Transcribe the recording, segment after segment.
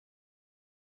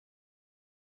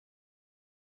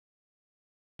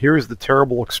Here's the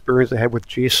terrible experience I had with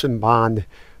Jason Bond.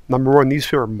 Number one,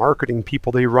 these are marketing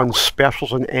people. They run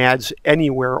specials and ads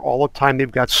anywhere all the time.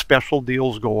 They've got special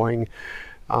deals going.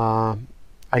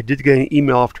 I did get an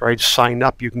email after I'd signed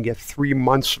up. You can get 3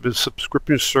 months of his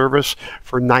subscription service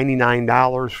for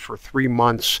 $99 for 3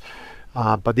 months.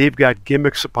 But they've got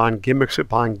gimmicks upon gimmicks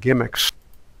upon gimmicks.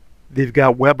 They've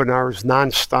got webinars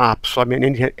nonstop. So I mean,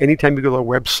 anytime you go to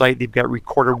a website, they've got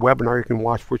recorded webinar you can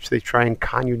watch, which they try and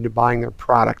con you into buying their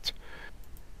product.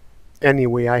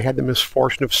 Anyway, I had the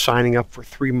misfortune of signing up for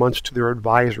 3 months to their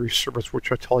advisory service,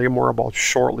 which I'll tell you more about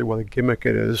shortly, what a gimmick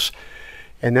it is.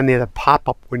 And then they had a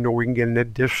pop-up window where you can get an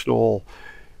additional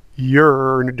year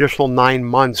or an additional 9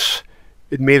 months.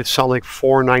 It made it sound like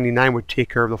 $4.99 would take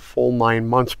care of the full 9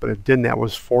 months, but it didn't. That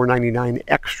was $4.99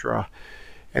 extra.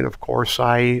 And of course,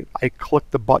 I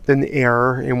clicked the button in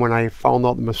error, and when I found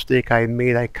out the mistake I had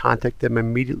made, I contacted them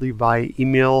immediately via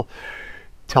email,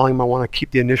 telling them I want to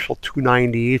keep the initial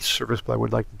 $2.98 service, but I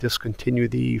would like to discontinue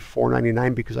the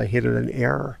 $4.99 because I hit it in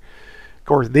error. Of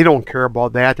course, they don't care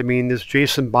about that. I mean, this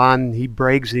Jason Bond, he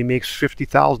brags that he makes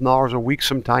 $50,000 a week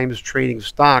sometimes trading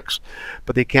stocks,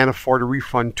 but they can't afford to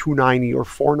refund $2.90 or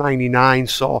 $4.99.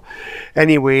 So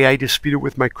anyway, I disputed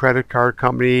with my credit card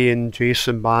company, and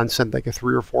Jason Bond sent like a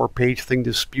 3 or 4 page thing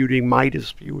disputing my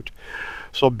dispute.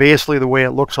 So basically, the way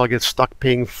it looks, I'll get stuck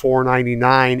paying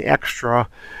 $4.99 extra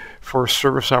for a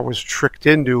service I was tricked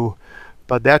into.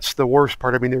 But that's the worst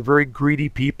part. I mean, they're very greedy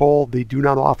people. They do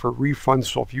not offer refunds.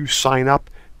 So if you sign up,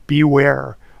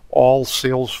 beware. All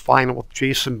sales final with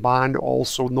Jason Bond,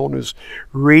 also known as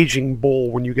Raging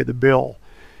Bull, when you get the bill.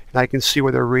 And I can see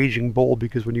why they're Raging Bull,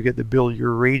 because when you get the bill,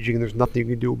 you're raging. There's nothing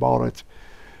you can do about it.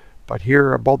 But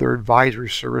here, about their advisory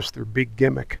service, their big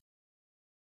gimmick.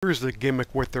 Here's the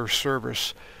gimmick with their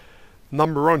service.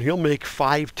 Number one, he'll make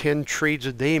 5-10 trades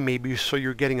a day maybe, so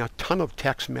you're getting a ton of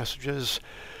text messages.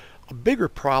 A bigger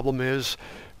problem is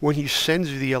when he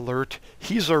sends you the alert,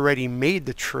 he's already made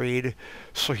the trade,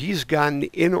 so he's gotten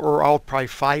in or out probably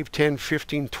 5, 10,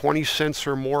 15, 20 cents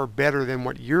or more better than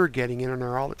what you're getting in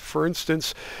or out. For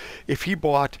instance, if he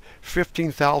bought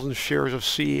 15,000 shares of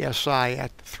CSI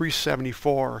at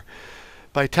 $3.74,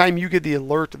 by the time you get the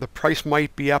alert, the price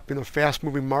might be up in a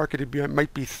fast-moving market. It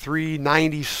might be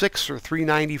 $3.96 or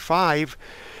 $3.95.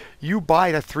 You buy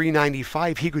it at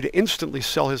 $3.95, he could instantly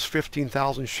sell his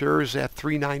 15,000 shares at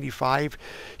 $3.95.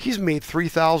 He's made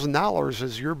 $3,000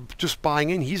 as you're just buying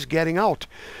in. He's getting out.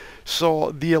 So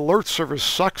the alert service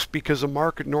sucks because the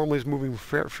market normally is moving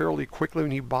fairly quickly when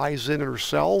he buys in or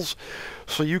sells.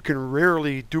 So you can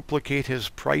rarely duplicate his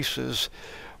prices.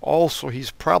 Also, he's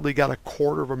probably got a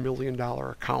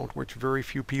 $250,000 account, which very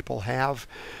few people have.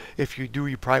 If you do,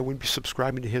 you probably wouldn't be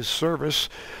subscribing to his service.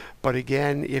 But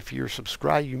again, if you're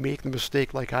subscribed, you make the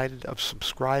mistake like I did of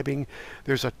subscribing.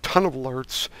 There's a ton of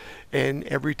alerts, and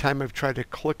every time I've tried to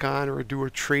click on or do a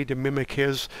trade to mimic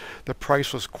his, the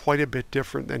price was quite a bit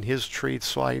different than his trades,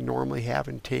 so I normally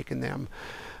haven't taken them.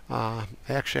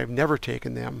 Actually, I've never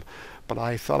taken them, but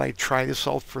I thought I'd try this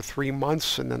out for 3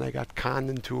 months, and then I got conned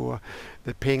into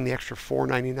paying the extra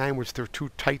 $4.99, which they're too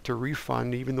tight to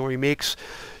refund. Even though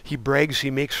he brags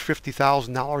he makes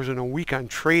 $50,000 in a week on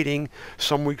trading,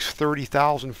 some weeks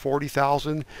 $30,000,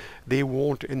 $40,000. They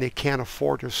won't, and they can't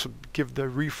afford to give the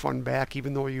refund back,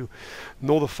 even though you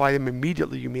notify them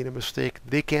immediately you made a mistake.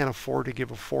 They can't afford to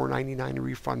give a $4.99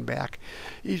 refund back.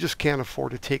 He just can't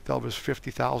afford to take all of his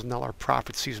 $50,000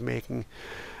 profits he's making.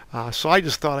 So I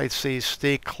just thought I'd say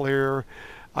stay clear.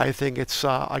 I think it's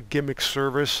a gimmick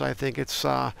service. I think it's,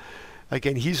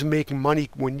 again, he's making money.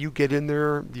 When you get in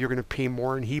there, you're going to pay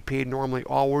more than he paid normally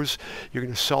always. You're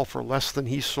going to sell for less than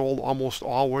he sold almost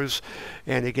always.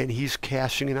 And again, he's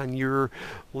cashing in on your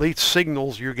late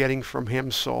signals you're getting from him.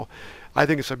 So I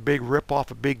think it's a big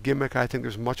ripoff, a big gimmick. I think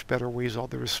there's much better ways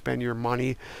out there to spend your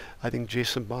money. I think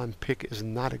Jason Bond pick is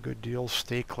not a good deal.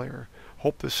 Stay clear.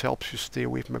 Hope this helps you stay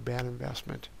away from a bad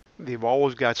investment. They've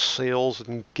always got sales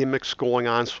and gimmicks going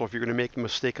on, so if you're going to make the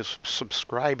mistake of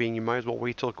subscribing, you might as well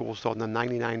wait till it goes down to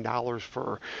 $99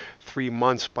 for 3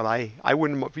 months. But I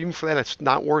wouldn't, even for that, it's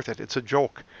not worth it. It's a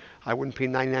joke. I wouldn't pay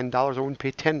 $99. I wouldn't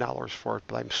pay $10 for it,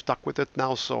 but I'm stuck with it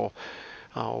now, so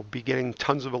I'll be getting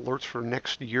tons of alerts for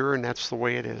next year, and that's the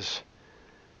way it is.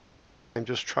 I'm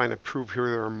just trying to prove here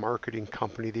they're a marketing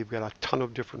company. They've got a ton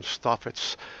of different stuff.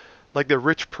 It's like the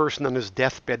rich person on his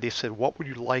deathbed. They said, what would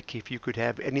you like if you could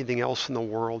have anything else in the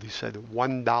world? He said,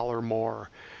 $1 more.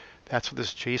 That's what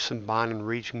this Jason Bond and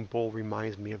Raging Bull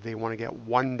reminds me of. They want to get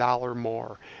 $1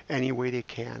 more any way they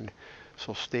can.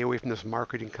 So stay away from this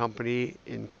marketing company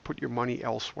and put your money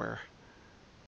elsewhere.